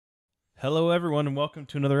Hello, everyone, and welcome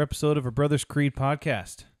to another episode of a Brothers Creed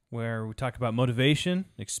podcast, where we talk about motivation,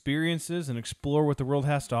 experiences, and explore what the world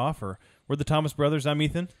has to offer. We're the Thomas Brothers. I'm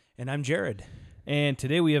Ethan. And I'm Jared. And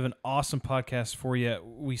today we have an awesome podcast for you.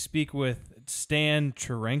 We speak with Stan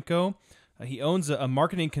Tscherenkow. He owns a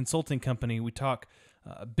marketing consulting company. We talk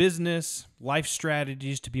business, life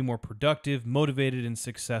strategies to be more productive, motivated, and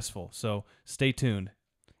successful. So stay tuned.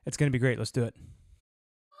 It's going to be great. Let's do it.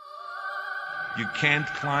 You can't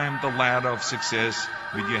climb the ladder of success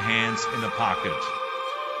with your hands in the pocket.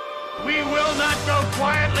 We will not go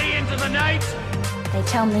quietly into the night. They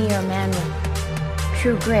tell me you're a man with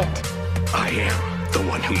true grit. I am the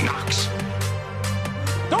one who knocks.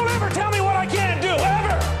 Don't ever tell me what I can't do,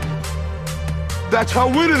 ever! That's how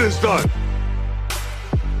winning is done.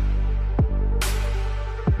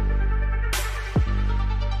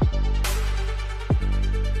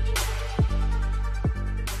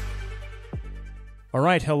 All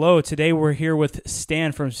right. Hello. Today we're here with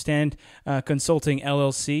Stan from Stan Consulting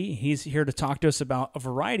LLC. He's here to talk to us about a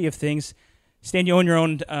variety of things. Stan, you own your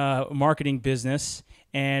own marketing business,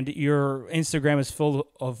 and your Instagram is full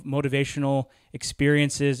of motivational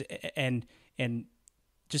experiences and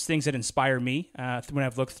just things that inspire me when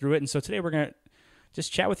I've looked through it. And so today we're going to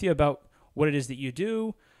just chat with you about what it is that you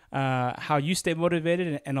do, how you stay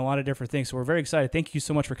motivated, and a lot of different things. So we're very excited. Thank you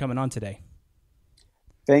so much for coming on today.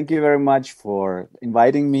 Thank you very much for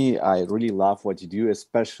inviting me. I really love what you do,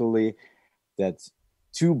 especially that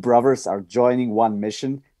two brothers are joining one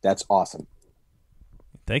mission. That's awesome.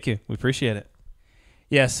 Thank you. We appreciate it.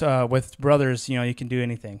 Yes, with brothers, you can do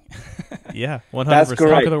anything. Yeah, 100%. That's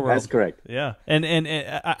correct. Of the world. That's correct. Yeah, and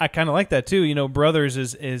I kind of like that too. Brothers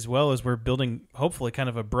as well as we're building, hopefully, kind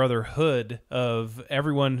of a brotherhood of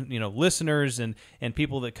everyone. Listeners and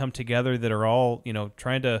people that come together that are all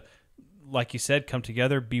trying to, like you said, come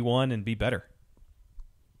together, be one, and be better.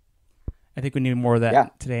 I think we need more of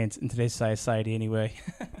that today in today's society anyway.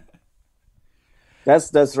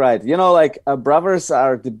 That's right. Brothers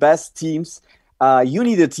are the best teams. You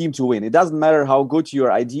need a team to win. It doesn't matter how good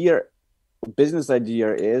your business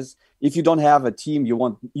idea is. If you don't have a team,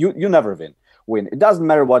 you never win. It doesn't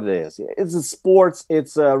matter what it is. It's a sports,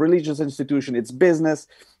 it's a religious institution, it's business.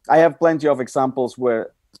 I have plenty of examples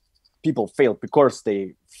where people fail because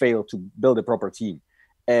they fail to build a proper team.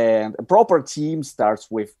 And a proper team starts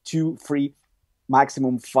with 2, 3,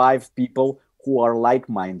 maximum 5 people who are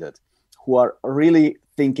like-minded, who are really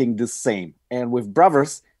thinking the same. And with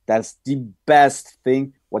brothers, that's the best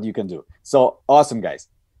thing what you can do. So awesome, guys.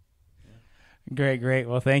 Great.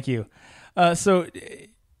 Well, thank you. So,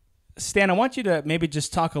 Stan, I want you to maybe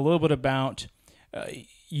just talk a little bit about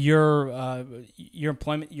your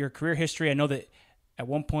employment, your career history. I know that at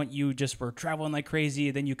one point you just were traveling like crazy,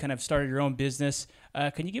 then you kind of started your own business.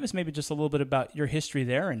 Can you give us maybe just a little bit about your history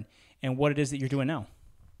there and what it is that you're doing now?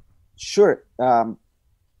 Sure.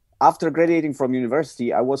 After graduating from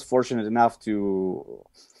university, I was fortunate enough to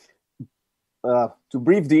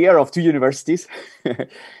breathe the air of 2 universities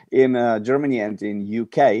in Germany and in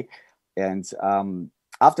UK. And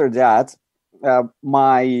after that,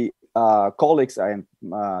 my colleagues and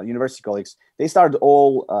university colleagues, they started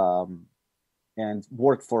all and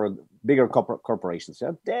worked for bigger corporations.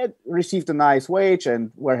 They received a nice wage and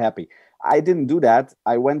were happy. I didn't do that.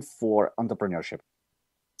 I went for entrepreneurship.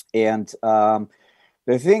 And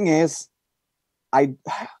the thing is, I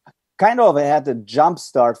kind of had a jump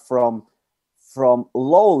start from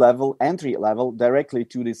low level, entry level, directly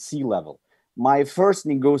to the C level. My first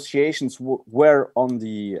negotiations were on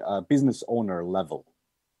the business owner level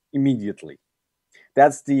immediately.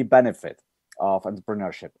 That's the benefit of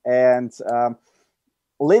entrepreneurship. And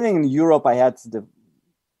living in Europe, I had the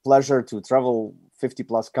pleasure to travel 50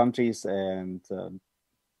 plus countries and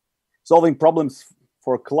solving problems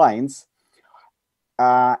for clients.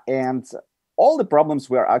 And all the problems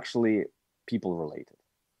were actually people related.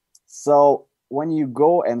 So when you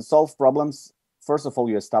go and solve problems, first of all,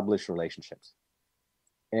 you establish relationships.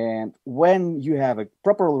 And when you have a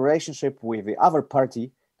proper relationship with the other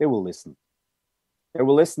party, they will listen.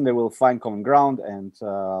 They will find common ground, and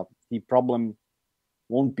the problem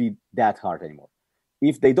won't be that hard anymore.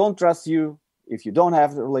 If they don't trust you, if you don't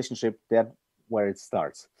have the relationship, that's where it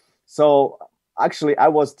starts. So actually, I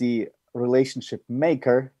was the relationship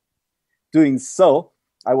maker. Doing so,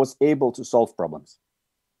 I was able to solve problems.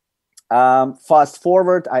 Fast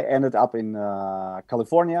forward, I ended up in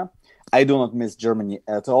California. I do not miss Germany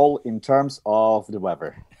at all in terms of the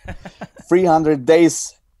weather. 300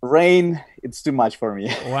 days rain, it's too much for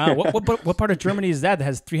me. Wow. What part of Germany is that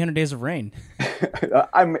has 300 days of rain?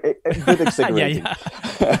 I'm a bit exaggerating.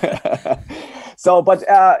 Yeah. So, but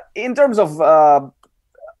in terms of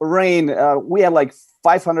rain. We have like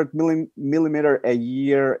 500 millimeter a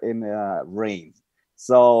year in rain.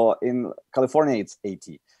 So in California, it's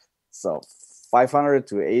 80. So 500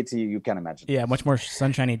 to 80, you can imagine. Yeah, much more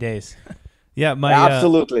sunshiny days. Yeah,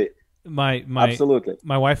 absolutely. Absolutely.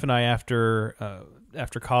 My wife and I, after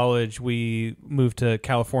college, we moved to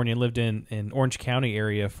California and lived in Orange County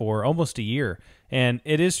area for almost a year. And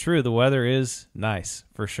it is true, the weather is nice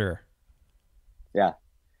for sure. Yeah,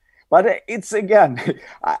 but it's again,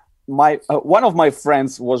 one of my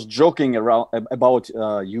friends was joking around about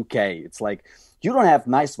UK. It's like, you don't have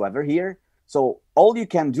nice weather here, so all you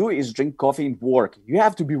can do is drink coffee and work. You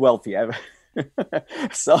have to be wealthy.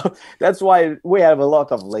 So that's why we have a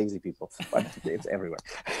lot of lazy people, but it's everywhere.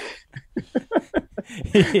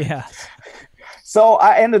 Yeah. So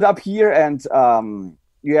I ended up here, and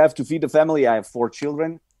you have to feed the family. I have 4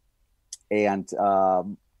 children, and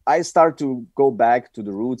I start to go back to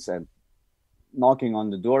the roots and knocking on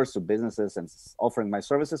the doors to businesses and offering my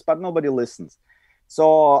services, but nobody listens.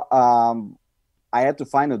 So I had to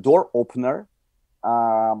find a door opener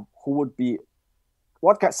who would be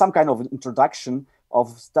some kind of introduction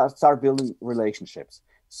of start building relationships.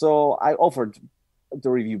 So I offered to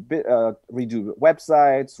redo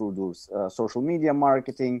websites, redo social media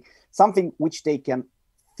marketing, something which they can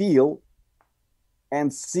feel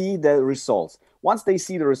and see the results. Once they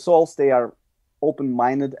see the results, they are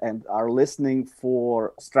open-minded and are listening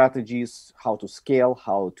for strategies, how to scale,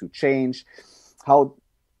 how to change, how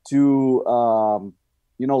to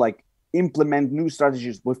implement new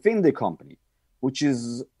strategies within the company, which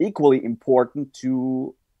is equally important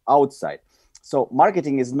to outside. So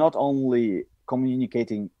marketing is not only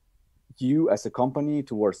communicating you as a company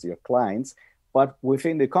towards your clients, but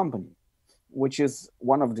within the company, which is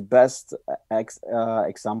one of the best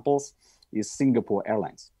examples is Singapore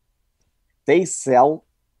Airlines. They sell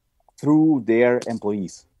through their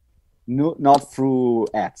employees, not through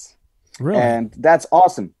ads. Really? And that's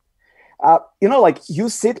awesome. You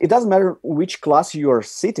sit, it doesn't matter which class you are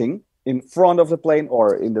sitting, in front of the plane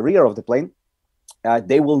or in the rear of the plane,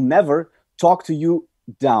 they will never talk to you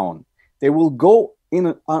down. They will go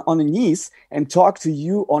on the knees and talk to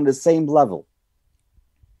you on the same level.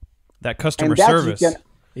 That customer service.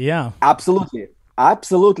 Yeah. Absolutely.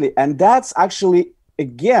 And that's actually,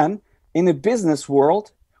 again, in a business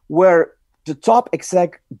world where the top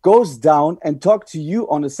exec goes down and talk to you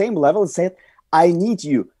on the same level and said, I need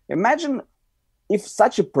you. Imagine if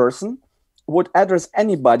such a person would address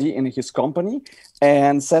anybody in his company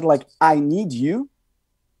and said like, I need you.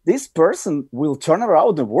 This person will turn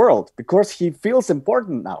around the world because he feels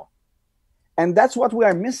important now. And that's what we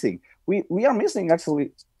are missing. We are missing,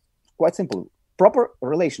 actually, quite simple, proper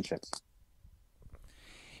relationships.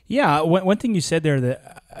 Yeah, one thing you said there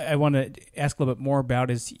that I want to ask a little bit more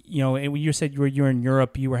about is, when you said you were in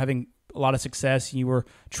Europe, you were having a lot of success, you were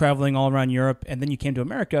traveling all around Europe, and then you came to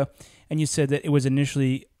America, and you said that it was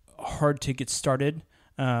initially hard to get started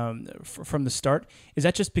from the start. Is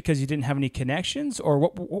that just because you didn't have any connections, or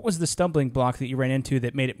what was the stumbling block that you ran into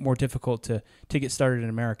that made it more difficult to get started in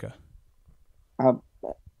America?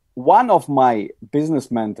 One of my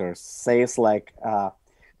business mentors says like,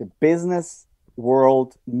 the business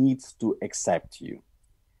world needs to accept you.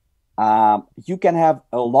 You can have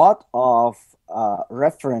a lot of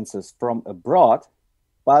references from abroad,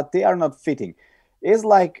 but they are not fitting. It's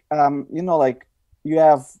like, you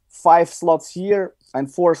have 5 slots here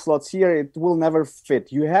and 4 slots here. It will never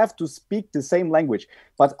fit. You have to speak the same language.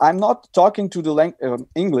 But I'm not talking to the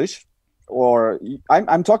English, or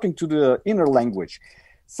I'm talking to the inner language.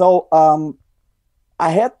 So I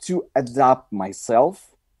had to adapt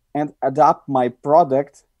myself and adapt my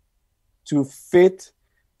product to fit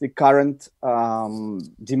the current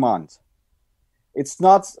demand.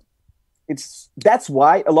 That's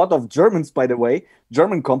why a lot of Germans, by the way,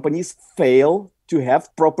 German companies fail to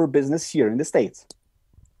have proper business here in the States.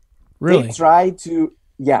 Really? They try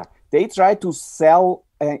to sell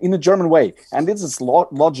in a German way. And this is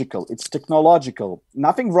logical. It's technological.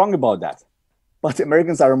 Nothing wrong about that. But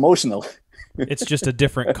Americans are emotional. It's just a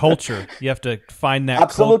different culture. You have to find that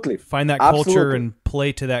Absolutely. Culture and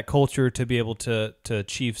play to that culture to be able to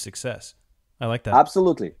achieve success. I like that.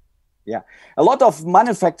 Absolutely. Yeah. A lot of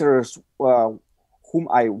manufacturers whom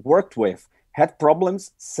I worked with had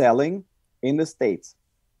problems selling in the States.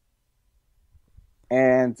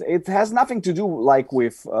 And it has nothing to do like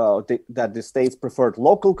with that the States preferred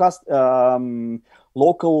local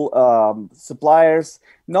suppliers.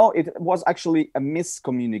 No, it was actually a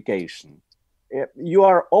miscommunication. You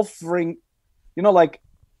are offering,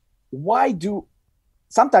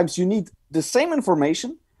 sometimes you need the same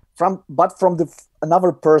information from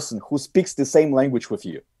another person who speaks the same language with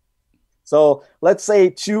you. So let's say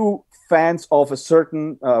two fans of a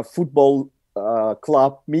certain football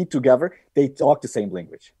club meet together, they talk the same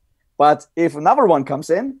language. But if another one comes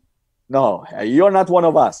in, no, you're not one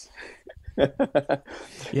of us.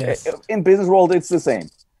 Yes. In business world, it's the same.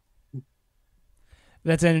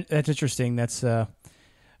 That's interesting.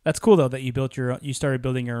 That's cool though that you started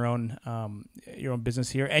building your own business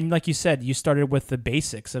here, and like you said, you started with the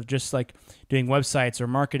basics of just like doing websites or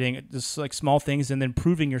marketing, just like small things, and then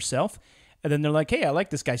proving yourself. And then they're like, "Hey, I like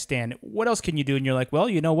this guy, Stan. What else can you do?" And you're like, "Well,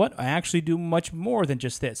 you know what? I actually do much more than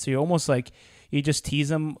just this." So you almost like you just tease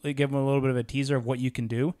them, give them a little bit of a teaser of what you can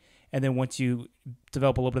do, and then once you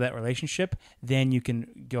develop a little bit of that relationship, then you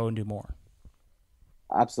can go and do more.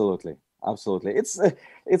 Absolutely.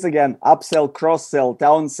 It's again upsell, cross sell,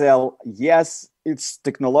 downsell. Yes, it's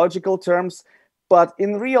technological terms, but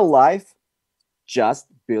in real life, just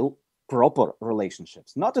build proper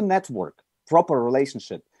relationships, not a network, proper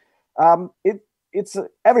relationship. It's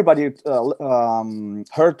everybody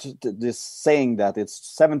heard this saying that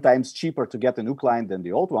it's 7 times cheaper to get a new client than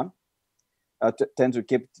the old one, tend to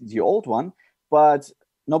keep the old one, but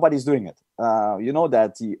nobody's doing it. You know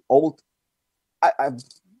that the old.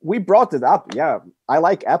 We brought it up. Yeah, I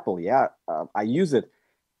like Apple. Yeah, I use it.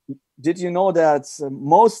 Did you know that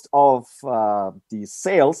most of the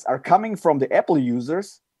sales are coming from the Apple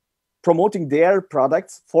users promoting their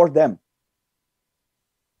products for them?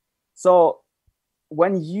 So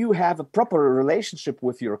when you have a proper relationship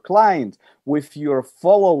with your client, with your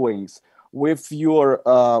followings, with your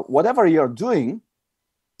whatever you're doing,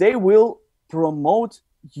 they will promote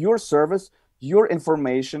your service, your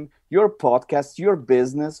information, your podcast, your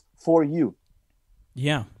business for you.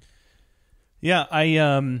 Yeah. I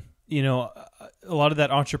you know, a lot of that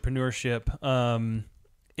entrepreneurship,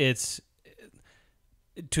 it's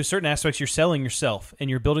to a certain aspects you're selling yourself and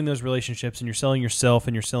you're building those relationships and you're selling yourself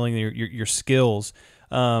and you're selling your skills.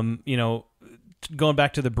 You know, going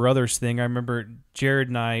back to the brothers thing, I remember Jared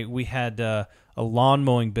and we had a lawn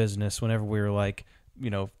mowing business whenever we were like,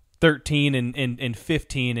 13 and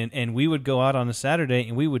 15, and we would go out on a Saturday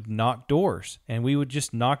and we would knock doors, and we would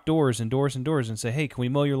just knock doors and doors and doors and say, hey, can we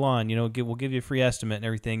mow your lawn? We'll give you a free estimate and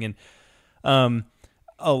everything. And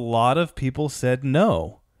a lot of people said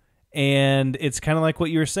no. And it's kind of like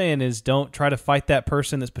what you were saying is don't try to fight that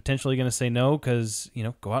person that's potentially going to say no, because,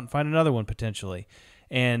 go out and find another one potentially.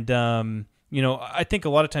 And, I think a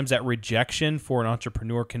lot of times that rejection for an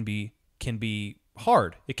entrepreneur can be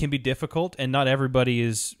hard. It can be difficult, and not everybody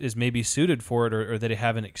is maybe suited for it, or that they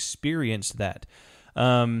haven't experienced that.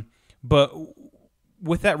 But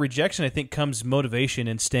with that rejection, I think comes motivation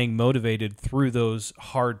and staying motivated through those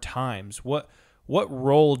hard times. What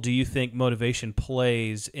role do you think motivation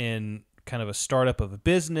plays in kind of a startup of a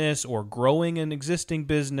business or growing an existing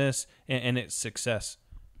business and its success?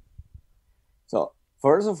 So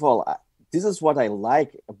first of all, this is what I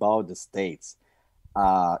like about the States.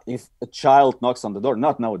 If a child knocks on the door,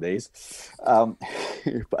 not nowadays,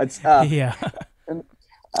 but yeah,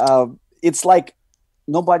 it's like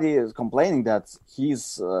nobody is complaining that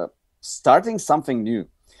he's starting something new.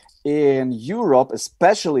 In Europe,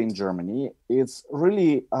 especially in Germany, it's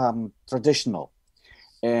really traditional,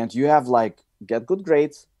 and you have get good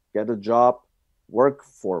grades, get a job, work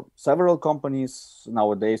for several companies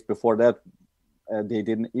nowadays. Before that, they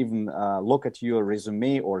didn't even look at your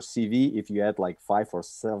resume or CV if you had 5 or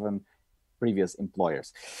 7 previous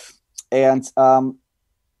employers. And the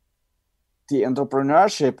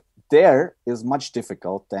entrepreneurship there is much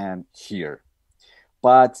difficult than here.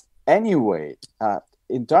 But anyway,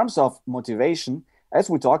 in terms of motivation, as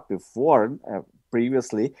we talked before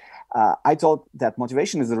previously, I thought that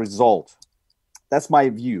motivation is a result. That's my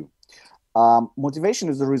view. Motivation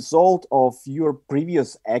is the result of your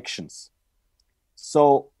previous actions.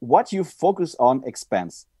 So what you focus on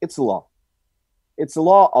expands. It's a law. It's a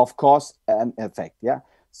law of cause and effect. Yeah.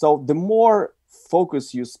 So the more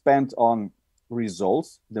focus you spend on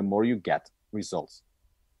results, the more you get results.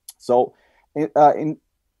 So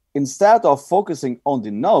instead of focusing on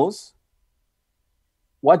the no's,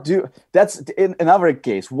 that's in another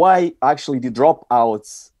case why actually the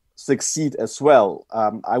dropouts succeed as well.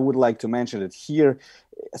 I would like to mention it here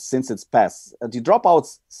since it's past. The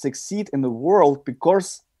dropouts succeed in the world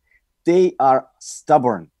because they are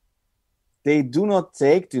stubborn. They do not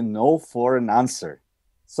take the no for an answer.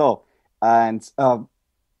 So, and the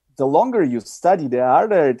longer you study, the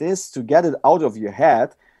harder it is to get it out of your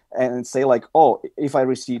head and say oh, if I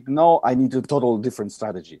receive no, I need a total different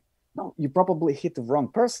strategy. No, you probably hit the wrong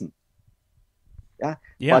person. Yeah.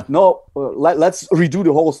 But no, let's redo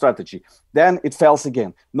the whole strategy. Then it fails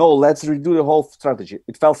again. No, let's redo the whole strategy.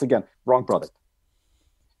 It fails again. Wrong product.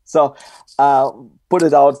 So put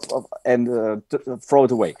it out and throw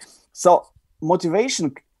it away. So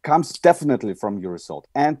motivation comes definitely from your result.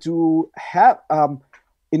 And to have,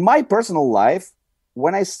 in my personal life,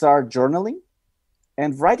 when I start journaling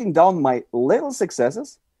and writing down my little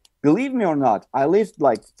successes, believe me or not, I lived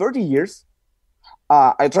like 30 years.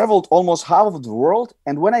 I traveled almost half of the world.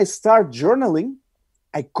 And when I start journaling,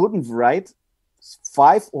 I couldn't write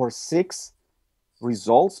 5 or 6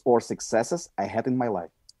 results or successes I had in my life.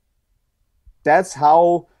 That's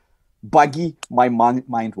how buggy my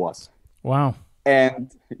mind was. Wow.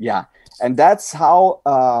 And yeah, and that's how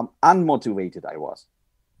unmotivated I was.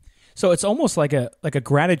 So it's almost like a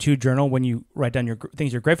gratitude journal when you write down your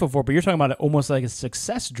things you're grateful for, but you're talking about it almost like a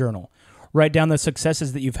success journal. Write down the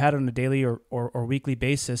successes that you've had on a daily or weekly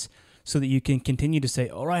basis so that you can continue to say,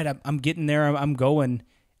 all right, I'm getting there, I'm going.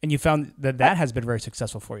 And you found that has been very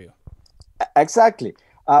successful for you. Exactly.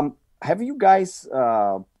 Have you guys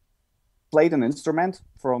played an instrument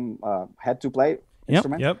from had to play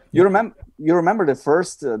instrument? Yep. You remember the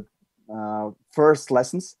first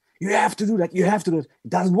lessons? You have to do that. You have to do it. It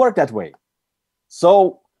doesn't work that way.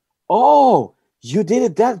 So, oh, you did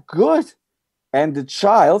it that good. And the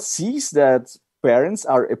child sees that parents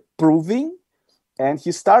are approving, and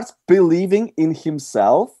he starts believing in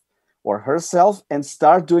himself or herself and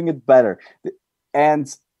start doing it better.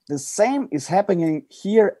 And the same is happening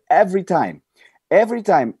here every time. Every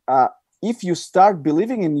time, if you start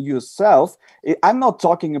believing in yourself, I'm not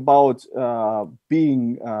talking about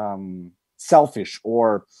being selfish,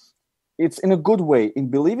 or it's in a good way, in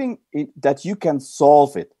believing that you can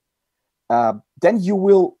solve it. Then you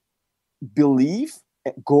will believe,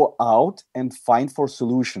 go out and find for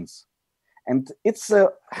solutions. And it's a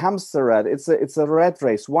hamster rat. It's a rat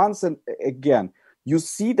race. Once and again, you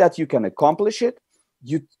see that you can accomplish it.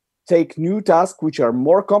 You take new tasks which are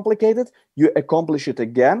more complicated. You accomplish it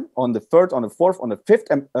again on the third, on the fourth, on the fifth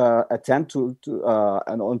attempt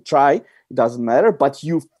and on try. It doesn't matter, but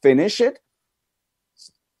you finish it.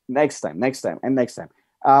 Next time, and next time.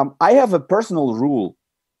 I have a personal rule.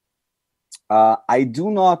 I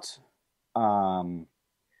do not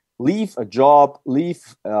leave a job,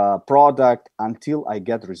 leave a product until I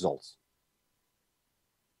get results.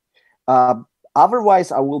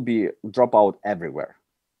 Otherwise, I will be drop out everywhere.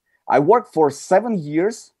 I worked for 7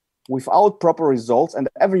 years without proper results, and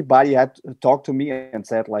everybody had to talk to me and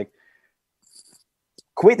said, like,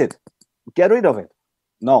 quit it, get rid of it.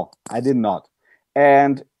 No, I did not.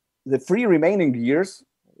 And the 3 remaining years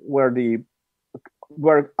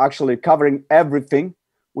were actually covering everything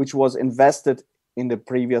which was invested in the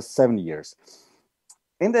previous 7 years.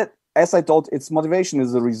 In that, as I told, its motivation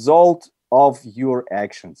is a result of your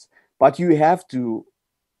actions, but you have to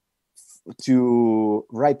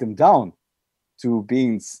write them down to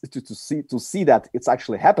see that it's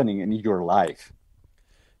actually happening in your life.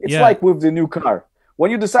 It's like with the new car.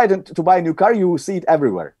 When you decide to buy a new car, you see it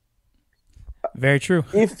everywhere. Very true.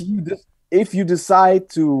 If you decide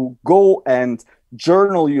to go and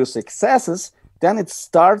journal your successes, then it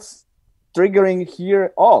starts triggering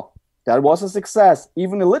here. Oh, that was a success.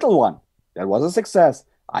 Even a little one. That was a success.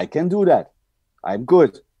 I can do that. I'm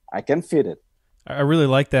good. I can fit it. I really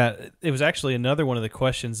like that. It was actually another one of the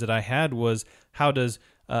questions that I had was, how does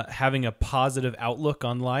having a positive outlook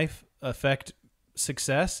on life affect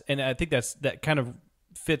success? And I think that kind of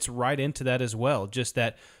fits right into that as well. Just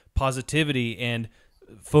that positivity and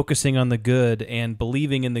focusing on the good and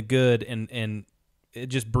believing in the good, and it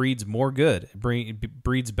just breeds more good. It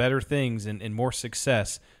breeds better things and more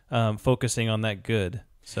success, focusing on that good.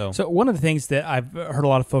 So one of the things that I've heard a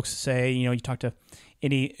lot of folks say, you talk to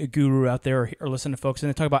any guru out there or listen to folks, and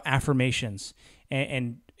they talk about affirmations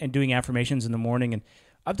and doing affirmations in the morning. And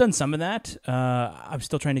I've done some of that. I'm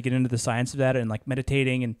still trying to get into the science of that, and like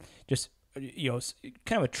meditating and just,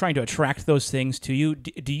 kind of trying to attract those things to you.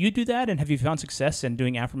 Do you do that? And have you found success in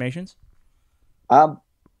doing affirmations?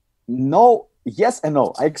 No, yes and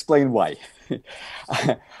no. I explain why.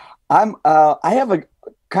 I have a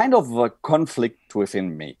kind of a conflict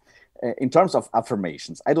within me in terms of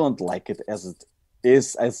affirmations. I don't like it as it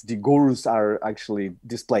is, as the gurus are actually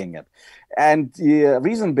displaying it. And the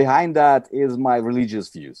reason behind that is my religious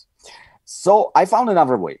views. So I found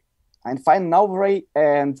another way. And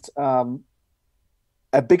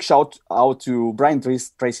a big shout out to Brian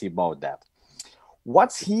Tracy about that.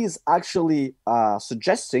 What he's actually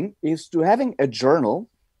suggesting is to having a journal,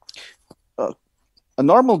 a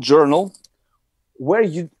normal journal, where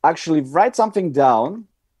you actually write something down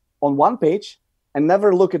on one page and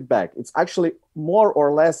never look it back. It's actually more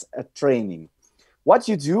or less a training. What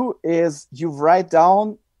you do is you write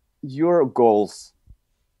down your goals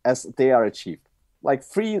as they are achieved. like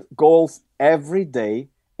 3 goals every day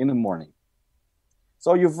in the morning.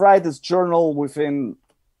 So you write this journal within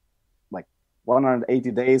like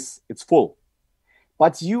 180 days, it's full.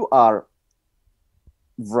 But you are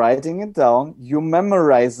writing it down, you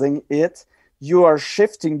memorizing it, you are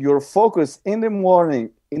shifting your focus in the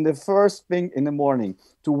morning, in the first thing in the morning,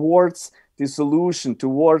 towards the solution,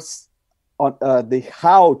 towards the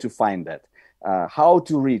how to find that, how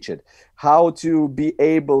to reach it, how to be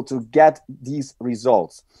able to get these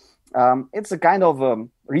results. It's a kind of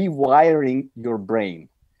rewiring your brain.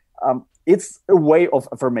 It's a way of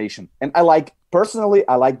affirmation. And personally,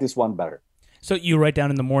 I like this one better. So you write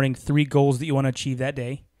down in the morning 3 goals that you want to achieve that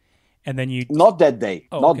day, and then you... Not that day.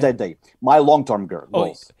 Not that day. My long-term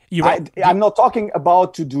goals. I'm not talking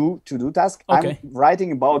about to-do task. Okay. I'm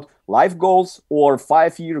writing about life goals or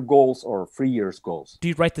 5-year goals or 3 years goals. Do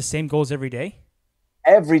you write the same goals every day?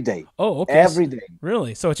 Every day. Oh, okay. Every day.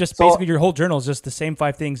 Really? So it's just basically your whole journal is just the same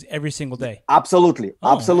 5 things every single day? Absolutely.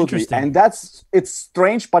 Oh, absolutely. And it's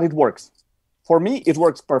strange, but it works. For me, it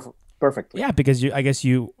works perfectly. Yeah, because I guess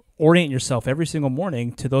you orient yourself every single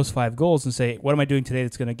morning to those 5 goals and say, what am I doing today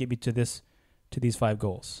that's going to get me to these 5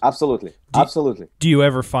 goals? Absolutely. Absolutely. Do you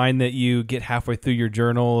ever find that you get halfway through your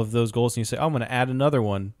journal of those goals and you say, oh, I'm going to add another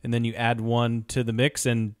one, and then you add one to the mix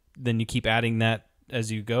and then you keep adding that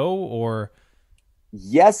as you go? Or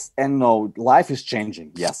yes and no. Life is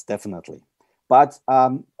changing. Yes, definitely. But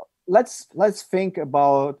let's think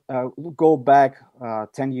about go back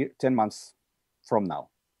 10 months from now.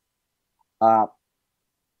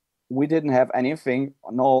 We didn't have anything,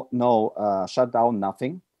 no shutdown,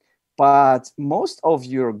 nothing. But most of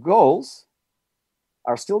your goals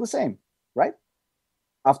are still the same, right?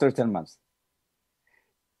 After 10 months.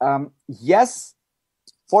 Yes,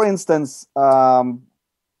 for instance,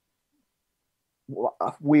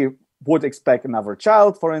 we would expect another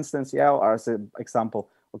child, for instance, as an example.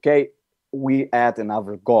 Okay, we add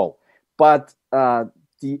another goal. But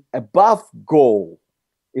the above goal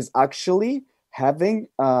is actually having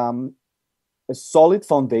a solid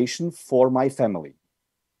foundation for my family.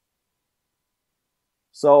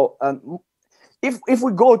 So if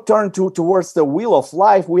we turn towards the wheel of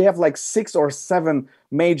life, we have like 6 or 7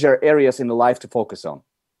 major areas in the life to focus on,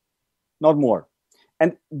 not more.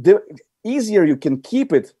 And the easier you can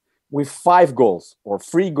keep it with 5 goals or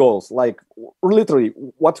 3 goals, like literally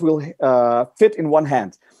what will fit in one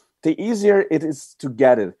hand, the easier it is to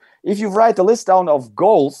get it. If you write a list down of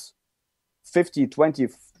goals, 50, 20,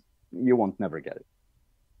 you won't never get it.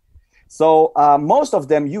 So most of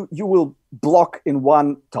them you will block in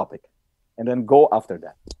one topic and then go after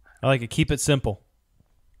that. I like it. Keep it simple.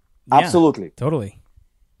 Yeah, absolutely. Totally.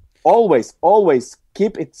 Always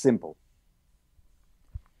keep it simple.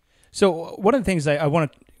 So one of the things I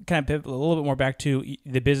want to kind of pivot a little bit more back to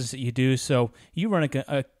the business that you do. So you run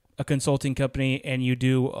a consulting company and you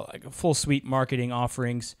do like a full suite marketing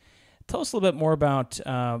offerings. Tell us a little bit more about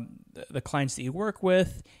the clients that you work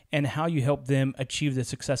with and how you help them achieve the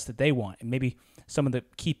success that they want, and maybe some of the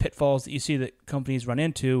key pitfalls that you see that companies run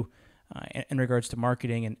into in regards to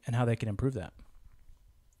marketing and how they can improve that.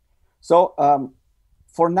 So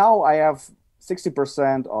for now, I have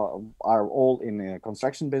 60% are all in the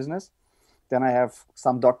construction business. Then I have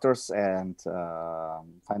some doctors and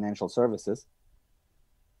financial services.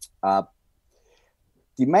 The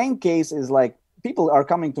main case is like people are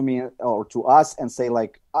coming to me or to us and say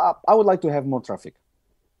like, I would like to have more traffic.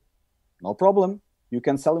 No problem. You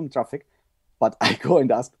can sell them traffic. But I go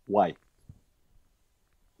and ask, why?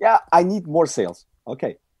 Yeah, I need more sales.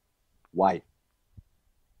 Okay. Why?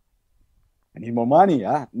 I need more money.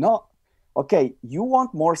 No. Okay, you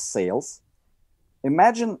want more sales.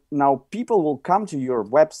 Imagine now people will come to your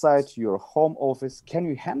website, your home office. Can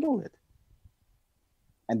you handle it?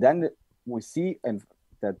 And then we see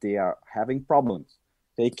that they are having problems.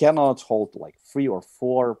 They cannot hold like 3 or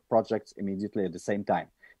 4 projects immediately at the same time.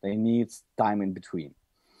 They need time in between.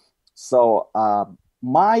 So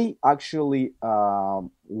my actually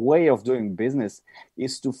way of doing business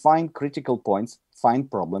is to find critical points, find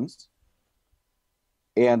problems,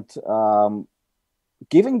 and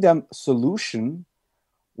giving them solution,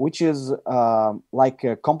 which is like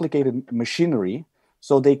a complicated machinery,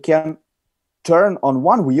 so they can turn on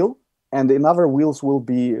one wheel and the other wheels will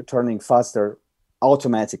be turning faster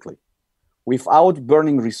automatically, without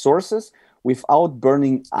burning resources, without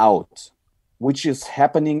burning out, which is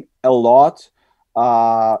happening a lot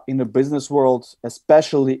in the business world,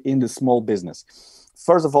 especially in the small business.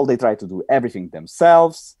 First of all, they try to do everything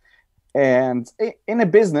themselves. And in a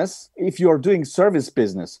business, if you're doing service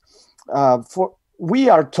business, we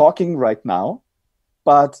are talking right now,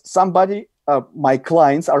 but somebody my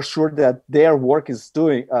clients are sure that their work is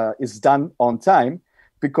done on time,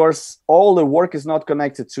 because all the work is not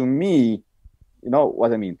connected to me. You know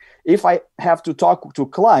what I mean? If I have to talk to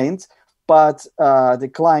clients, but the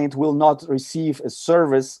client will not receive a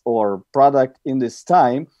service or product in this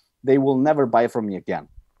time, they will never buy from me again.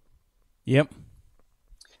 Yep.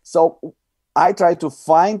 So I try to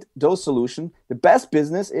find those solutions. The best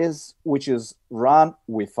business is which is run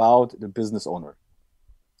without the business owner.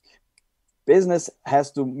 Business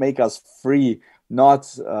has to make us free, not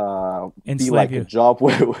be like a job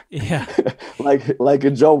where, like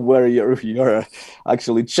a job where you're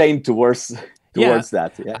actually chained towards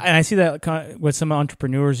that. Yeah. And I see that with some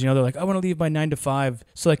entrepreneurs. They're like, I want to leave my 9 to 5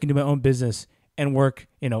 so I can do my own business and work,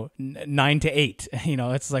 9 to 8.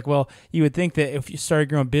 It's like, well, you would think that if you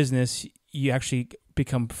started your own business, you actually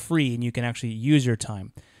become free and you can actually use your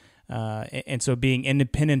time. And so being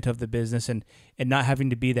independent of the business and not having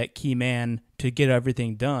to be that key man to get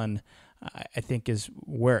everything done, I think is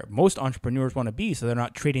where most entrepreneurs want to be, so they're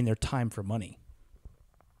not trading their time for money.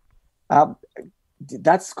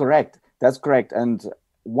 That's correct. And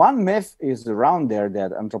one myth is around there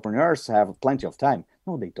that entrepreneurs have plenty of time.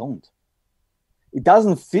 No, they don't. It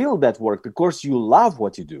doesn't feel that work because you love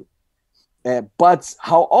what you do. But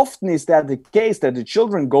how often is that the case that the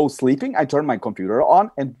children go sleeping, I turn my computer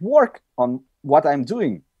on and work on what I'm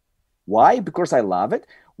doing? Why? Because I love it.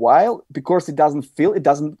 Why? Because it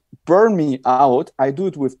doesn't burn me out. I do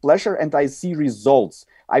it with pleasure and I see results.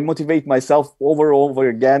 I motivate myself over and over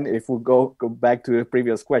again if we go back to the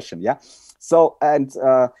previous question. Yeah. So, and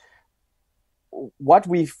what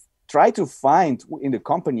we try to find in the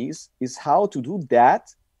companies is how to do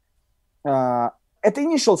that. At the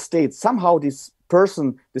initial state, somehow this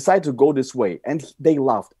person decided to go this way and they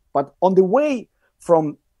loved. But on the way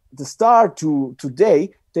from the start to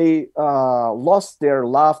today, they lost their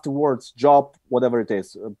love towards job, whatever it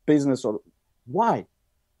is, business, or why?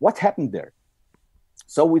 What happened there?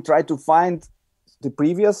 So we try to find the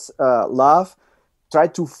previous love, try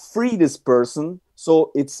to free this person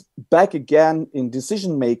so it's back again in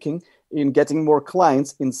decision making, in getting more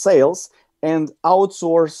clients, in sales, and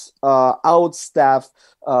outsource, outstaff,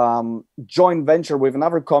 joint venture with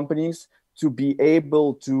other companies to be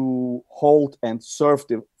able to hold and serve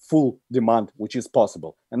the full demand, which is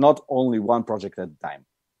possible, and not only one project at a time.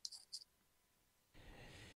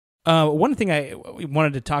 One thing I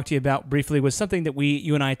wanted to talk to you about briefly was something that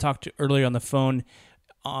you and I talked earlier on the phone.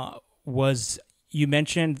 Was you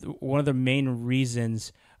mentioned one of the main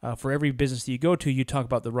reasons for every business that you go to, you talk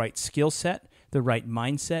about the right skill set, the right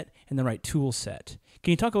mindset, and the right tool set.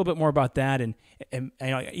 Can you talk a little bit more about that? And I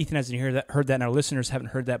know Ethan hasn't heard that, and our listeners haven't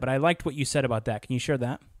heard that, but I liked what you said about that. Can you share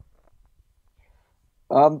that?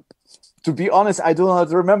 To be honest, I do not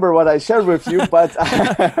remember what I shared with you, but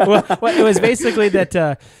well, it was basically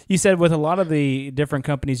that you said with a lot of the different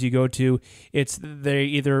companies you go to, it's they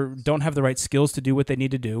either don't have the right skills to do what they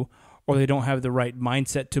need to do, or they don't have the right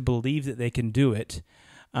mindset to believe that they can do it.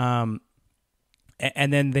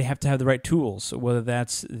 And then they have to have the right tools, whether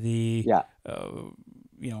that's the, Go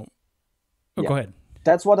ahead.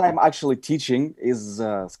 That's what I'm actually teaching is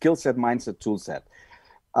skill set, mindset, tool set.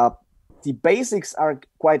 The basics are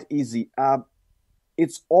quite easy.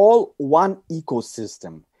 It's all one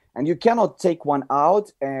ecosystem, and you cannot take one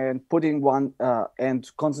out and put in one and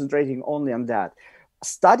concentrating only on that.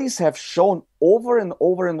 Studies have shown over and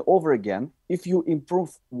over and over again, if you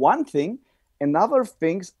improve one thing, another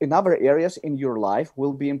things in other areas in your life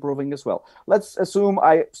will be improving as well. Let's assume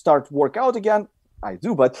I start work out again. I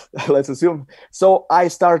do, but let's assume. So I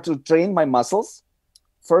start to train my muscles.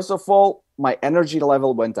 First of all, my energy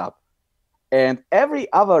level went up. And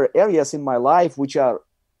every other areas in my life which are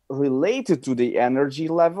related to the energy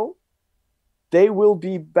level, they will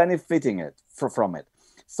be benefiting from it.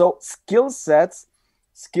 So skill sets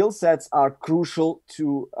are crucial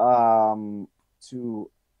to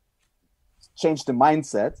change the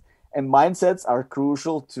mindset, and mindsets are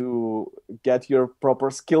crucial to get your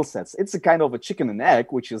proper skill sets. It's a kind of a chicken and egg,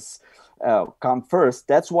 which is come first.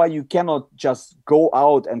 That's why you cannot just go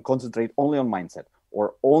out and concentrate only on mindset,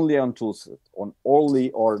 or only on tool set, or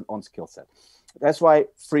on skill set. That's why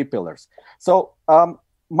 3 pillars. So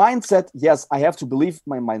mindset, yes, I have to believe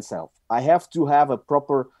my myself. I have to have a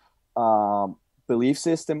proper belief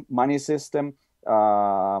system, money system,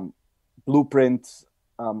 blueprint,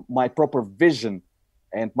 my proper vision,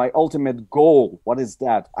 and my ultimate goal. What is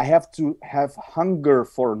that? I have to have hunger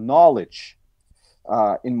for knowledge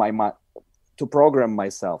in my mind to program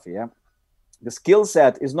myself. Yeah. The skill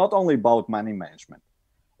set is not only about money management.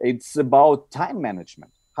 It's about time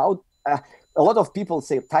management. How a lot of people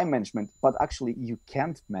say time management, but actually you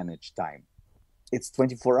can't manage time. it's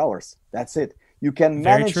 24 hours. That's it. You can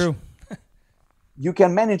Very manage. true. You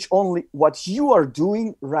can manage only what you are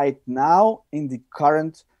doing right now in the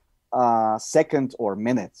current second or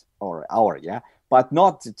minute or hour, yeah, but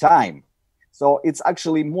not the time. So it's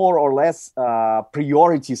actually more or less a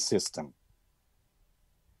priority system,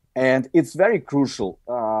 and it's very crucial.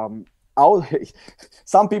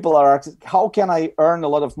 Some people are asking, how can I earn a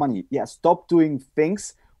lot of money? Yeah, stop doing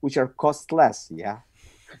things which are costless. Yeah.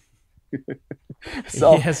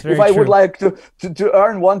 So Yes, if very I would true. like to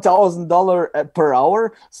earn $1,000 per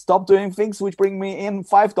hour, stop doing things which bring me in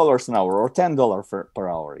 $5 an hour or $10 per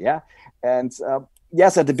hour. Yeah. And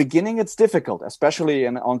yes, at the beginning, it's difficult, especially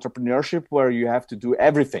in entrepreneurship where you have to do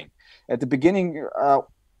everything. At the beginning,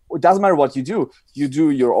 it doesn't matter what you do. You do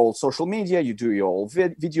your own social media, you do your own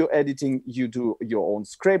video editing, you do your own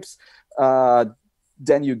scripts.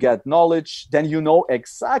 Then you get knowledge. Then you know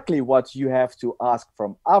exactly what you have to ask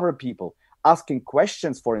from other people. Asking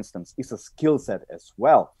questions, for instance, is a skill set as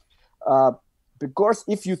well. Because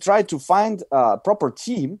if you try to find a proper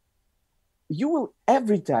team, you will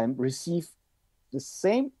every time receive the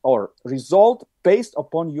same or result based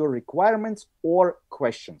upon your requirements or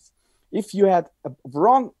questions. If you had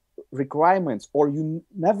wrong requirements or you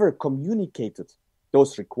never communicated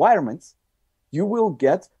those requirements, you will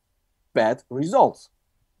get bad results.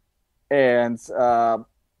 And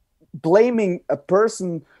blaming a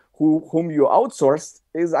person whom you outsourced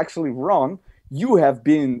is actually wrong. You have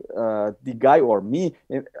been the guy or me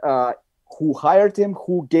who hired him,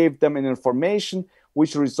 who gave them an information,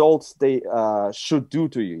 which results they should do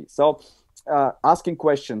to you. So asking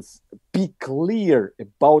questions, be clear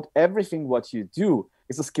about everything what you do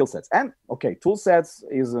is a skill set. And okay, tool sets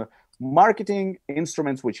is marketing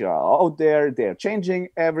instruments which are out there. They're changing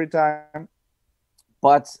every time.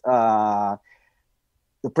 But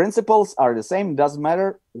the principles are the same. It doesn't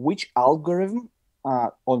matter which algorithm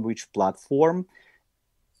on which platform,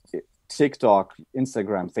 TikTok,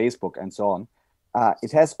 Instagram, Facebook, and so on.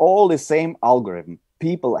 It has all the same algorithm.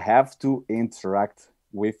 People have to interact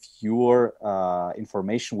with your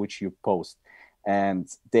information which you post. And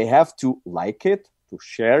they have to like it, to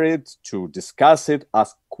share it, to discuss it,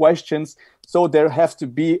 ask questions. So there have to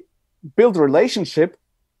be build relationship,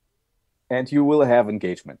 and you will have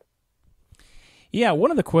engagement. Yeah,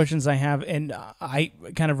 one of the questions I have, and I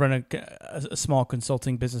kind of run a small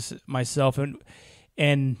consulting business myself,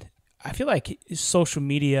 and I feel like social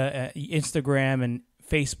media, Instagram and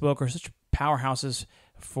Facebook are such powerhouses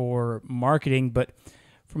for marketing, but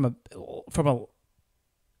from a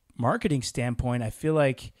marketing standpoint, I feel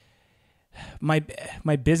like my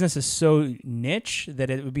business is so niche that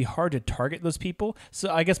it would be hard to target those people. So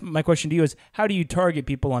I guess my question to you is, how do you target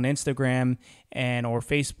people on Instagram and or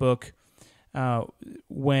Facebook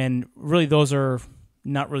when really those are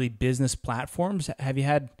not really business platforms? Have you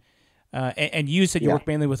had and you said you work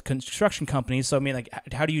mainly with construction companies, so I mean, like,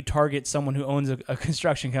 how do you target someone who owns a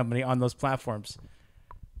construction company on those platforms?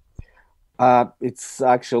 It's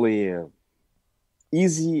actually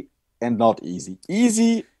easy and not easy.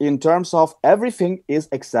 Easy in terms of everything is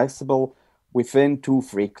accessible within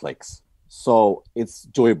 2-3 clicks. So it's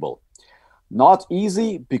doable. Not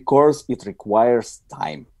easy because it requires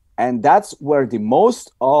time. And that's where the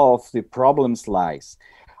most of the problems lies.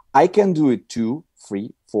 I can do it 2,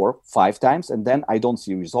 3, 4, 5 times, and then I don't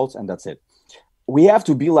see results, and that's it. We have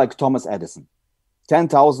to be like Thomas Edison.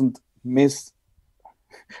 10,000 missed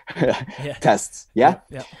tests. Yeah.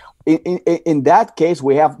 In that case,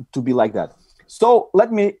 we have to be like that. So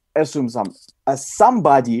let me assume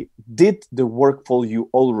somebody did the work for you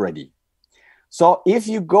already. So if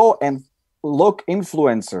you go and look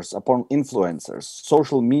influencers upon influencers,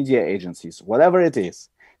 social media agencies, whatever it is,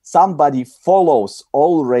 somebody follows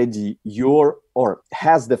already your, or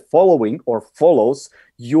has the following or follows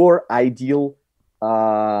your ideal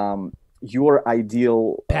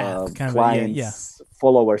path, clients,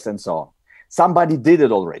 followers, and so on. Somebody did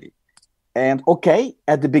it already. And okay,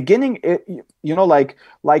 at the beginning,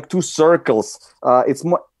 like 2 circles, it's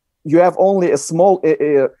more, you have only a small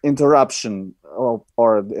interruption or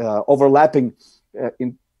overlapping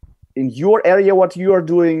in your area, what you are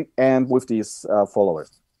doing, and with these followers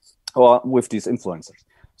or with these influencers.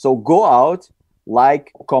 So go out,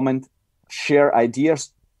 like, comment, share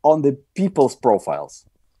ideas on the people's profiles.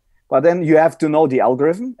 But then you have to know the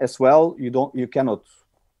algorithm as well. You cannot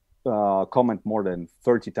comment more than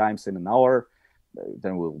 30 times in an hour,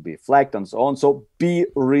 then will be flagged and so on. So be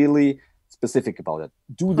really specific about it.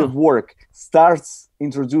 Do the work. Start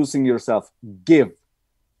introducing yourself. Give,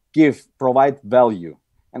 provide value.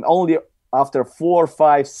 And only after 4,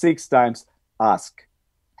 5, 6 times, ask.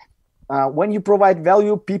 When you provide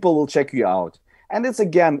value, people will check you out. And it's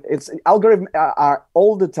algorithm are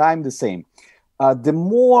all the time the same. The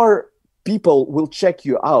more people will check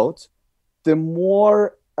you out, the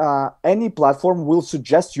more any platform will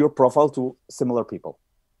suggest your profile to similar people.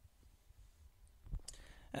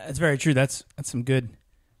 That's very true. That's some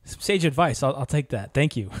sage advice. I'll take that.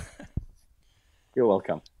 Thank you. You're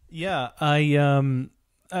welcome. Yeah, I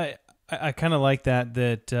kind of like that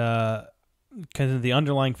kind of the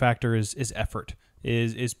underlying factor is effort,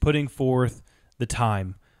 is putting forth the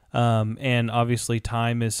time. And obviously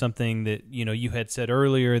time is something that, you had said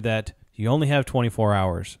earlier that you only have 24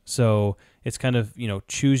 hours. So it's kind of,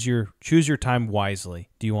 choose your time wisely.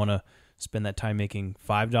 Do you want to spend that time making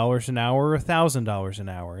 $5 an hour or $1,000 an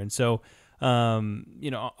hour? And so,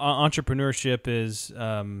 entrepreneurship is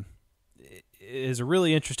a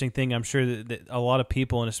really interesting thing. I'm sure that a lot of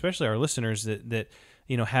people, and especially our listeners, that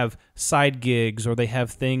have side gigs, or they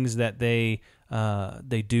have things that they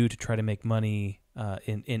do to try to make money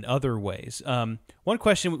in other ways. One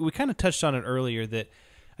question we kind of touched on it earlier that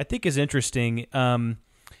I think is interesting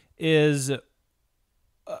is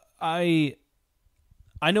I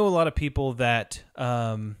know a lot of people that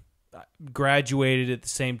graduated at the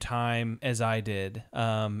same time as I did,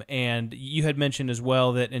 and you had mentioned as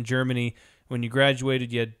well that in Germany, when you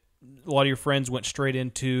graduated, a lot of your friends went straight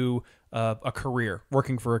into a career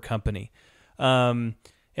working for a company, and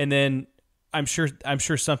then I'm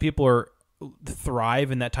sure some people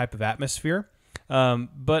thrive in that type of atmosphere,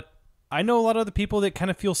 but I know a lot of other people that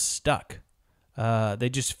kind of feel stuck. They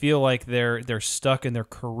just feel like they're stuck in their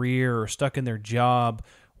career or stuck in their job.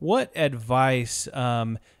 What advice,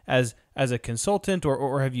 as a consultant,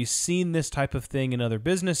 or have you seen this type of thing in other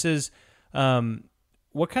businesses?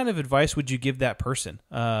 What kind of advice would you give that person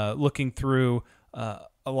looking through a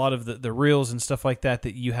lot of the reels and stuff like that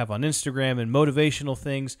you have on Instagram and motivational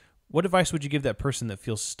things? What advice would you give that person that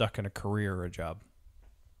feels stuck in a career or a job?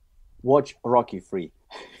 Watch Rocky 3.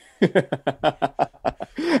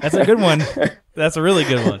 That's a good one. That's a really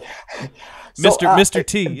good one. Mr.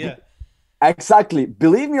 T, yeah. Exactly.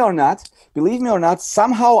 Believe me or not,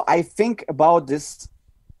 somehow I think about this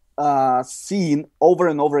scene over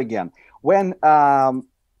and over again. When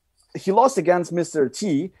he lost against Mr.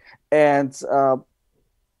 T, and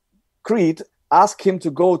Creed asked him to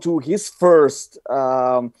go to his first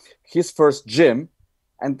gym,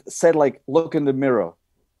 and said, like, look in the mirror,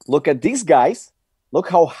 look at these guys, look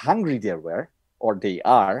how hungry they were, or they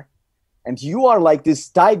are, and you are like this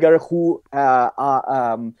tiger who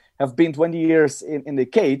have been 20 years in the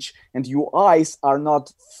cage, and your eyes are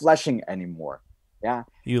not flashing anymore. Yeah,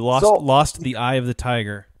 you lost the eye of the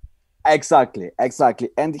tiger. Exactly.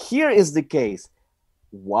 And here is the case.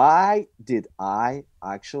 Why did I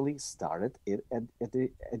actually start it at the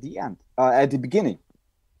end, at the beginning?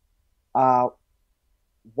 What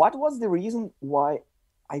was the reason why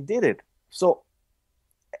I did it? So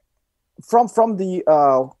from the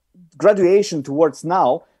graduation towards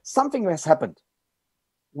now, something has happened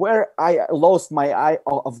where I lost my eye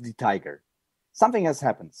of the tiger. Something has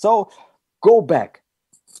happened. So go back,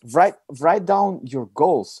 write down your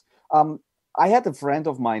goals. I had a friend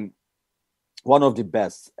of mine, one of the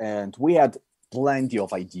best, and we had plenty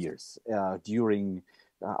of ideas during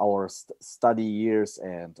our study years,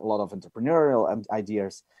 and a lot of entrepreneurial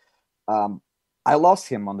ideas. I lost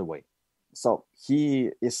him on the way. So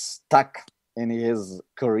he is stuck in his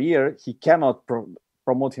career. He cannot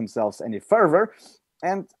promote himself any further.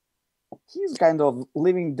 And he's kind of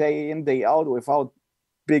living day in, day out without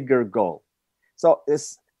bigger goal. So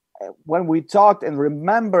when we talked and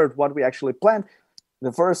remembered what we actually planned,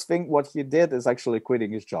 the first thing what he did is actually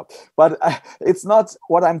quitting his job. But it's not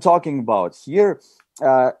what I'm talking about here.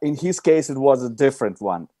 In his case, it was a different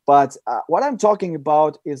one. But what I'm talking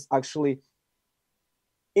about is actually,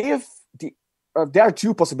 if there are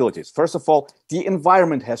two possibilities. First of all, the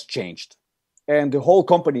environment has changed and the whole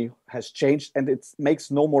company has changed, and it makes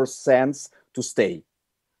no more sense to stay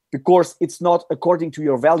because it's not according to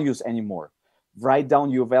your values anymore. Write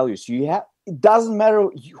down your values. It doesn't matter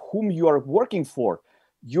whom you are working for.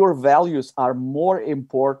 Your values are more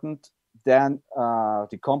important than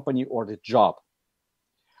the company or the job.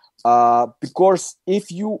 Because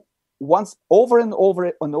if you once over and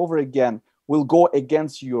over again will go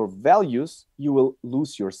against your values, you will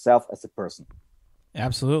lose yourself as a person.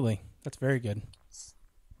 Absolutely. That's very good.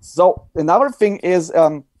 So another thing is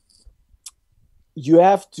you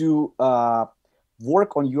have to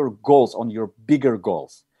work on your goals, on your bigger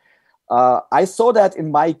goals. I saw that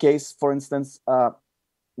in my case, for instance,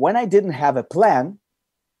 when I didn't have a plan,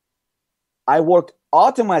 I worked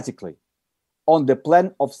automatically on the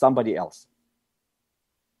plan of somebody else.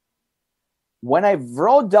 When I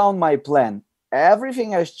wrote down my plan,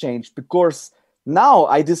 everything has changed because now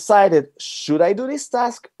I decided, should I do this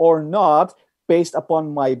task or not, based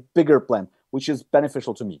upon my bigger plan, which is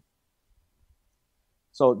beneficial to me.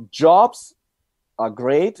 So jobs are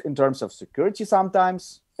great in terms of security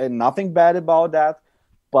sometimes, and nothing bad about that.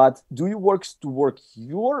 But do you work to work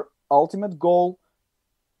your ultimate goal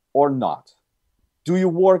or not? Do you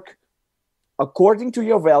work according to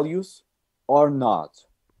your values or not?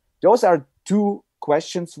 Those are two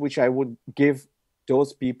questions which I would give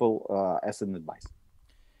those people as an advice.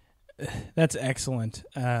 That's excellent.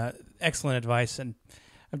 Excellent advice. And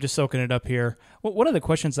I'm just soaking it up here. Well, one of the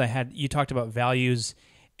questions I had, you talked about values,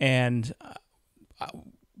 and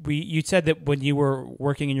you said that when you were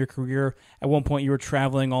working in your career, at one point you were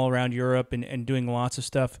traveling all around Europe and doing lots of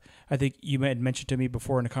stuff. I think you had mentioned to me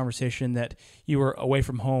before in a conversation that you were away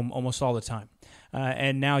from home almost all the time.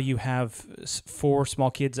 And now you have 4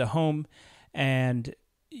 small kids at home. And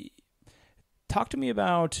talk to me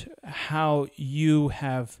about how you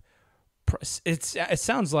have... It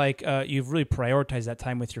sounds like you've really prioritized that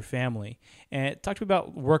time with your family. And talk to me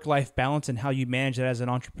about work-life balance and how you manage that as an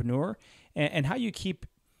entrepreneur, and how you keep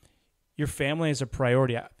your family as a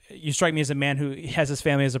priority. You strike me as a man who has his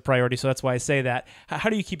family as a priority, so that's why I say that. How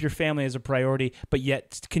do you keep your family as a priority, but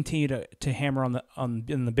yet continue to hammer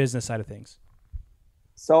in the business side of things?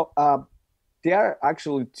 So there are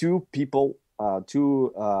actually 2 people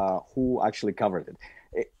who actually covered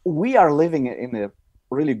it. We are living in a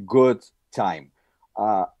really good time.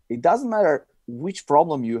 It doesn't matter which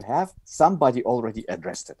problem you have, somebody already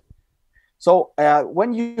addressed it. So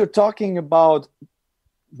when you're talking about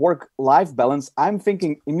work-life balance, I'm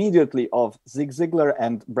thinking immediately of Zig Ziglar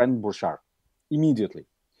and Brendon Burchard. Immediately.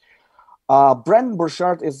 Brendon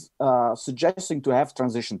Burchard is suggesting to have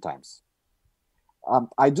transition times.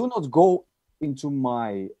 I do not go into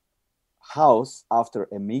my house after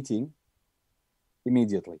a meeting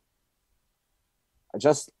immediately.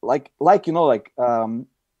 Just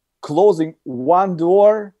closing one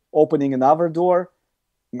door, opening another door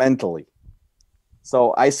mentally.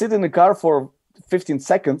 So I sit in the car for 15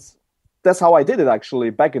 seconds. That's how I did it actually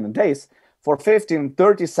back in the days, for 15,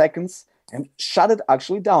 30 seconds, and shut it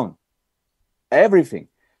actually down. Everything.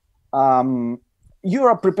 You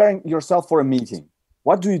are preparing yourself for a meeting.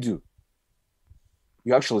 What do?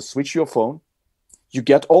 You actually switch your phone. You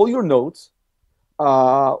get all your notes.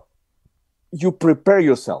 You prepare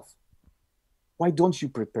yourself. Why don't you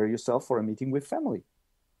prepare yourself for a meeting with family?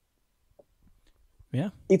 Yeah.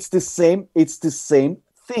 It's the same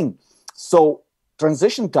thing. So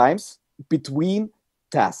transition times between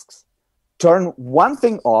tasks. Turn one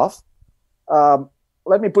thing off.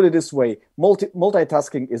 Let me put it this way.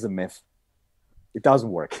 Multitasking is a myth. It doesn't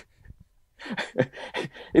work.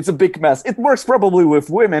 It's a big mess. It works probably with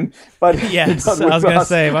women, but yes, I was going to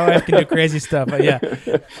say, my wife can do crazy stuff, but yeah.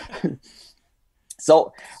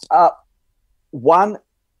 So one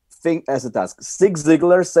thing as a task. Zig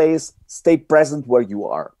Ziglar says, stay present where you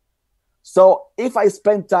are. So if I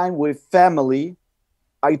spend time with family,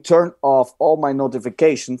 I turn off all my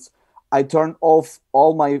notifications. I turn off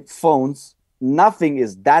all my phones. Nothing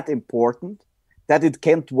is that important that it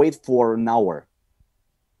can't wait for an hour.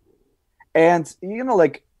 And,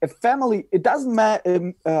 a family, it doesn't mean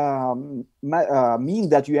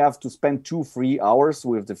that you have to spend 2-3 hours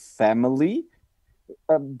with the family.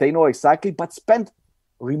 They know exactly, but spend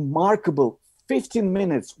remarkable 15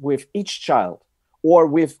 minutes with each child, or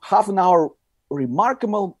with half an hour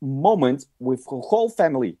remarkable moment with the whole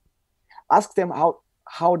family. Ask them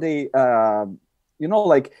how they,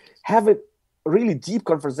 have a really deep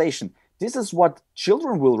conversation. This is what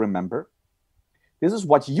children will remember. This is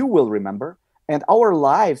what you will remember. And our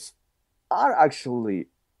lives are actually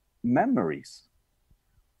memories.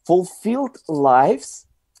 Fulfilled lives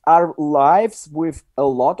are lives with a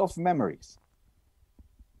lot of memories.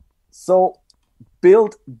 So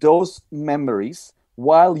build those memories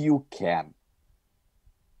while you can.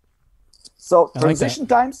 So transition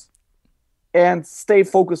times, and stay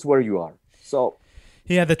focused where you are. So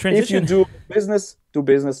yeah, the transition. If you do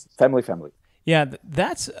business, family. Yeah,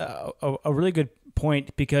 that's a really good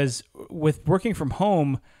point, because with working from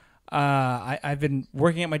home, I've been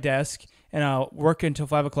working at my desk, and I'll work until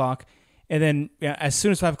 5 o'clock. And then as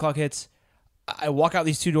soon as 5 o'clock hits, I walk out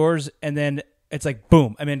these 2 doors, and then it's like,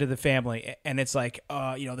 boom, I'm into the family. And it's like,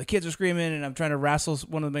 the kids are screaming, and I'm trying to wrestle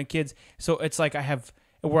one of my kids. So it's like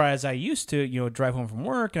whereas I used to, drive home from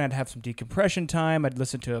work, and I'd have some decompression time. I'd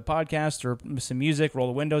listen to a podcast or some music, roll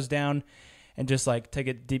the windows down, and just like take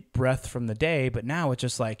a deep breath from the day. But now it's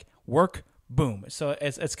just like work, boom. So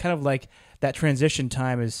it's kind of like that transition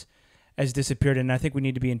time is has disappeared, and I think we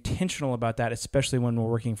need to be intentional about that, especially when we're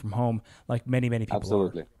working from home, like many people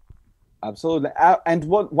Absolutely. are. Absolutely. And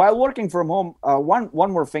while working from home,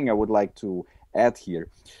 one more thing I would like to add here.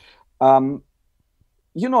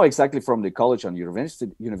 You know exactly from the college and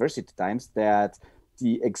university times that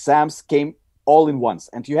the exams came all in once,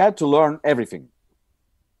 and you had to learn everything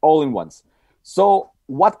all in once. So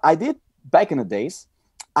what I did back in the days,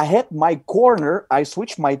 I had my corner, I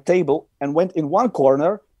switched my table and went in one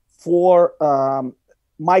corner for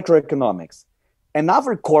microeconomics.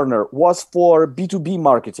 Another corner was for B2B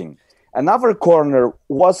marketing. Another corner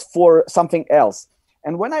was for something else.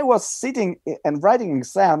 And when I was sitting and writing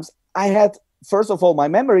exams, I had, first of all, my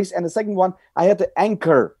memories, and the second one, I had to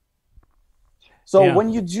anchor. So when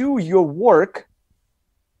you do your work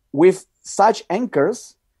with such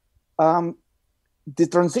anchors, the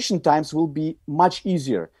transition times will be much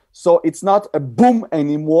easier. So it's not a boom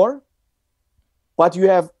anymore, but you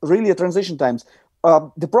have really a transition times.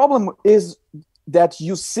 The problem is that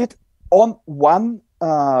you sit on one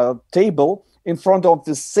table in front of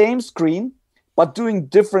the same screen, but doing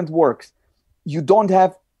different works. You don't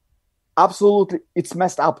have absolutely, it's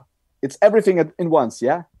messed up. It's everything in once,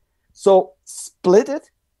 yeah? So split it,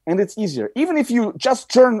 and it's easier. Even if you just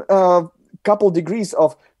turn a couple degrees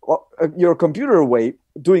of your computer away,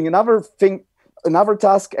 doing another thing, another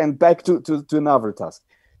task, and back to another task.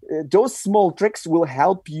 Those small tricks will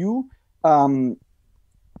help you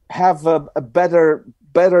have a better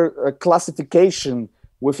classification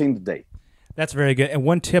within the day. That's very good. And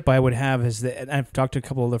one tip I would have is that, and I've talked to a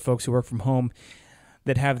couple of other folks who work from home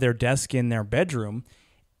that have their desk in their bedroom.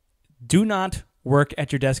 Do not work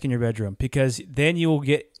at your desk in your bedroom, because then you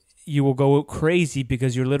will go crazy,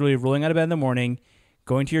 because you're literally rolling out of bed in the morning,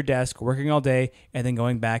 going to your desk, working all day, and then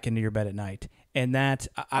going back into your bed at night. And that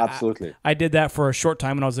Absolutely. I did that for a short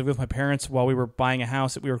time when I was living with my parents while we were buying a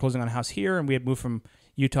house. We were closing on a house here, and we had moved from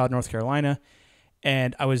Utah to North Carolina.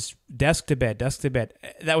 And I was desk to bed.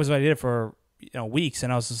 That was what I did for weeks,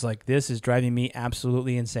 and I was just like, this is driving me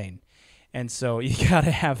absolutely insane. And so you got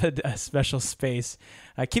to have a special space.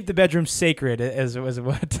 Keep the bedroom sacred, as the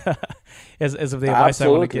advice I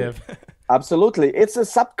want to give. Absolutely. It's a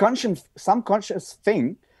subconscious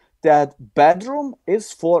thing that bedroom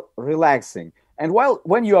is for relaxing. And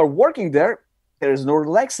when you are working there is no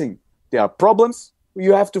relaxing. There are problems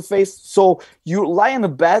you have to face. So you lie in a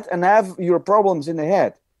bed and have your problems in the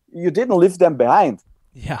head. You didn't leave them behind.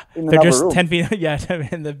 Yeah. They're just room. 10 feet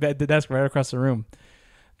in the bed, the desk right across the room.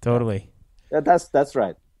 Totally. That's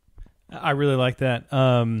right. I really like that.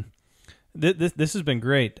 This has been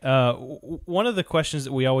great. One of the questions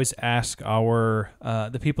that we always ask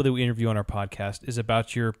the people that we interview on our podcast is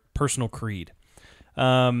about your personal creed.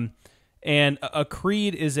 And a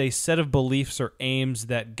creed is a set of beliefs or aims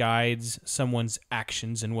that guides someone's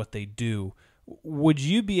actions and what they do. Would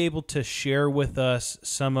you be able to share with us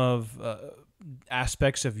some of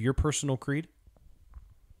aspects of your personal creed?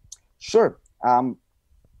 Sure.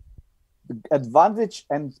 Advantage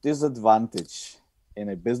and disadvantage in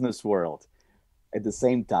a business world at the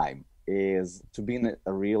same time is to be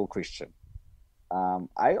a real Christian.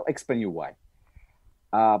 I'll explain you why.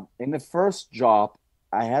 In the first job,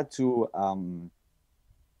 I had to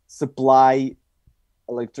supply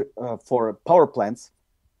for power plants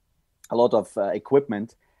a lot of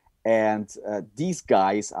equipment, and these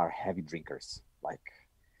guys are heavy drinkers. Like,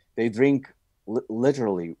 they drink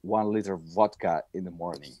literally 1 liter of vodka in the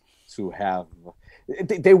morning to have.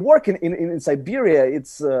 They work in Siberia.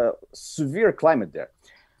 It's a severe climate there,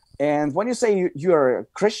 and when you say you're a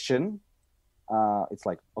Christian, it's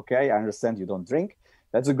like, okay, I understand you don't drink.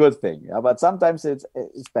 That's a good thing, but sometimes it's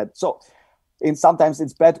bad. So, sometimes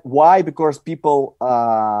it's bad. Why? Because people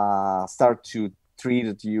start to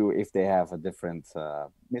treat you if they have a different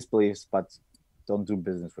misbeliefs, but don't do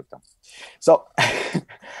business with them. So,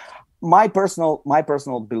 my personal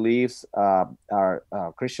beliefs are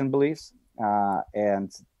Christian beliefs,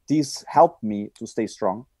 and these help me to stay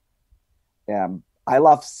strong. I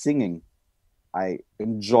love singing. I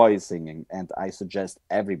enjoy singing, and I suggest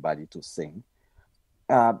everybody to sing.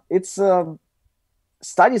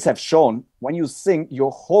 Studies have shown when you sing,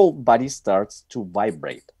 your whole body starts to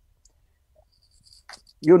vibrate.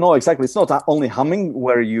 You know exactly. It's not only humming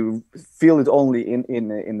where you feel it only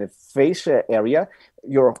in the facial area.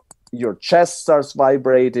 Your chest starts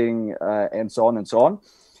vibrating, and so on and so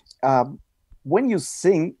on. When you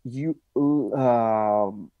sing, you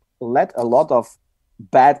let a lot of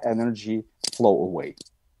bad energy flow away.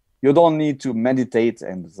 You don't need to meditate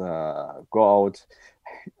and go out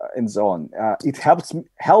and so on. It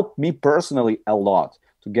helped me personally a lot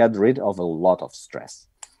to get rid of a lot of stress.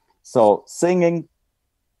 So singing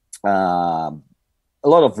a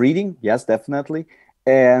lot of reading, yes, definitely.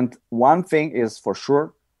 And one thing is for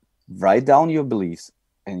sure, write down your beliefs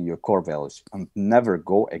and your core values and never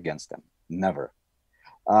go against them. Never.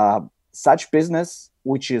 Such business,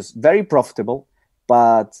 which is very profitable,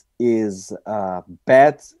 but is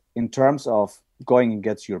bad in terms of going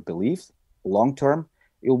against your beliefs long term,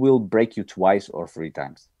 it will break you twice or three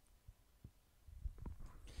times.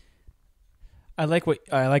 I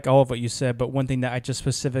like all of what you said, but one thing that I just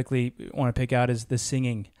specifically want to pick out is the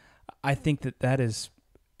singing. I think that is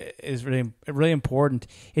really really important.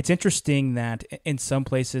 It's interesting that in some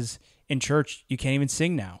places in church you can't even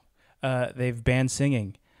sing now. They've banned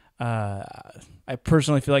singing. I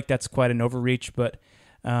personally feel like that's quite an overreach, but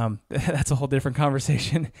that's a whole different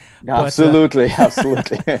conversation. Absolutely,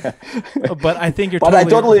 absolutely. But I think you're. But I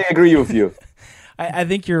totally agree with you. I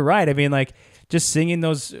think you're right. I mean, like just singing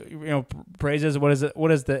those, praises. What is it?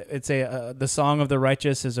 What is the? It's the song of the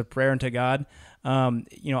righteous is a prayer unto God.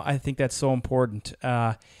 I think that's so important.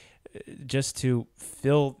 Just to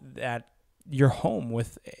fill that your home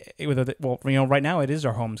with right now it is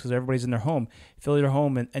our homes because everybody's in their home. Fill your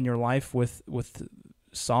home and your life with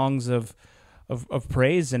songs of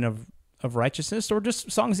praise and of righteousness, or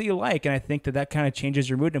just songs that you like. And I think that kind of changes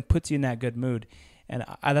your mood and puts you in that good mood. And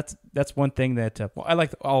that's one thing that I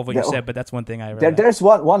like all of what you said, but that's one thing I really there's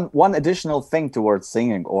one additional thing towards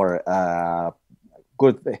singing or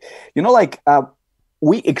good.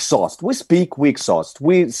 We exhaust. We speak, we exhaust.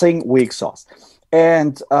 We sing, we exhaust.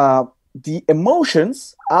 And the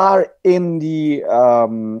emotions are in the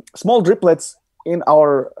small driplets in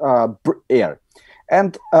our air.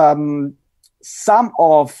 And some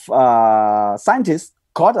of scientists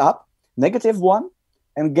caught up negative one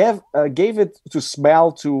and gave it to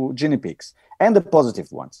smell to guinea pigs and the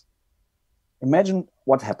positive ones. Imagine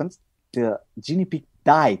what happens. The guinea pig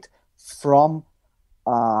died from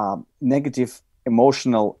negative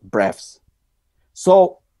emotional breaths.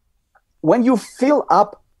 So when you fill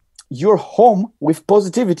up your home with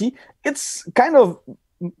positivity, it's kind of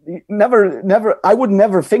never I would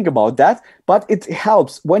never think about that, but it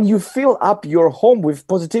helps. When you fill up your home with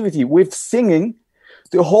positivity, with singing,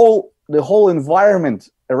 the whole environment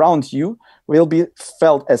around you will be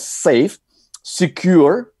felt as safe,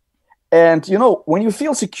 secure. And when you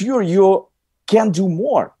feel secure, you can do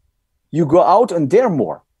more. You go out and dare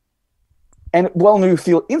more. And when you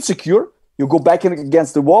feel insecure, you go back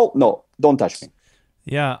against the wall. No, don't touch me.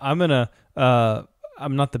 Yeah, I'm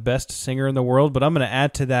not the best singer in the world, but I'm going to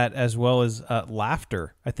add to that as well as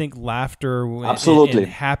laughter. I think laughter and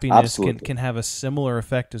happiness can have a similar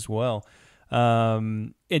effect as well.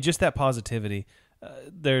 And just that positivity.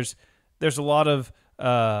 There's a lot of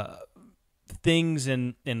things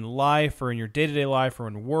in life or in your day-to-day life or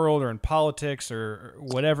in the world or in politics or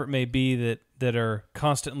whatever it may be that are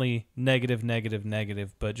constantly negative,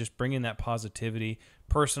 but just bringing that positivity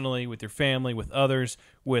personally with your family, with others,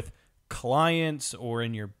 with clients or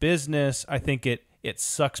in your business, I think it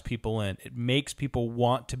sucks people in. It makes people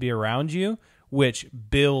want to be around you, which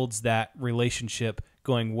builds that relationship.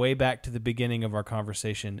 Going way back to the beginning of our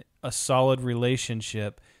conversation, a solid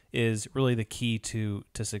relationship is really the key to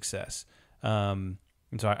success. And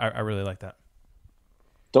so I really like that.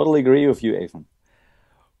 Totally agree with you, Avon.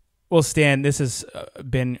 Well, Stan, this has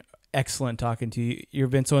been excellent talking to you. You've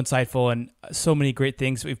been so insightful and so many great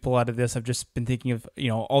things we've pulled out of this. I've just been thinking of,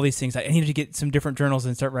 all these things. I need to get some different journals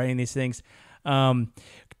and start writing these things.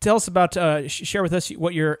 Tell us about, share with us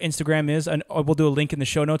what your Instagram is, and we'll do a link in the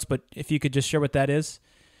show notes, but if you could just share what that is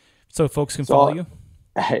so folks can follow you.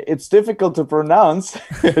 It's difficult to pronounce,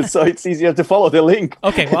 so it's easier to follow the link.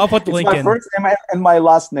 Okay, well, I'll put the link in. My first name and my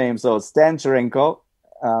last name, so Stan Tscherenkow,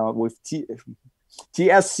 with Tscherenkow.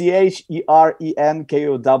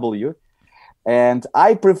 And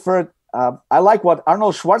I prefer, I like what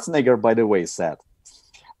Arnold Schwarzenegger, by the way, said.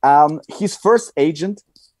 His first agent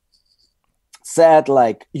said,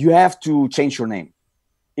 you have to change your name.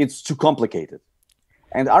 It's too complicated.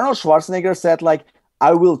 And Arnold Schwarzenegger said,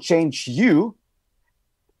 I will change you.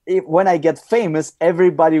 When I get famous,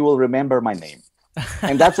 everybody will remember my name.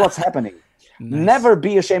 And that's what's happening. Nice. Never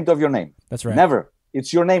be ashamed of your name. That's right. Never.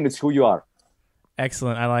 It's your name. It's who you are.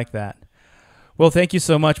 Excellent. I like that. Well, thank you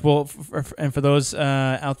so much. Well, and for those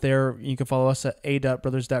out there, you can follow us at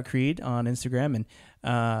a.brothers.creed on Instagram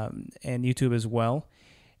and YouTube as well.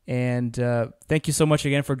 And thank you so much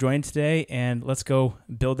again for joining today. And let's go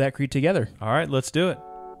build that creed together. All right, let's do it.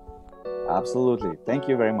 Absolutely. Thank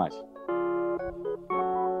you very much.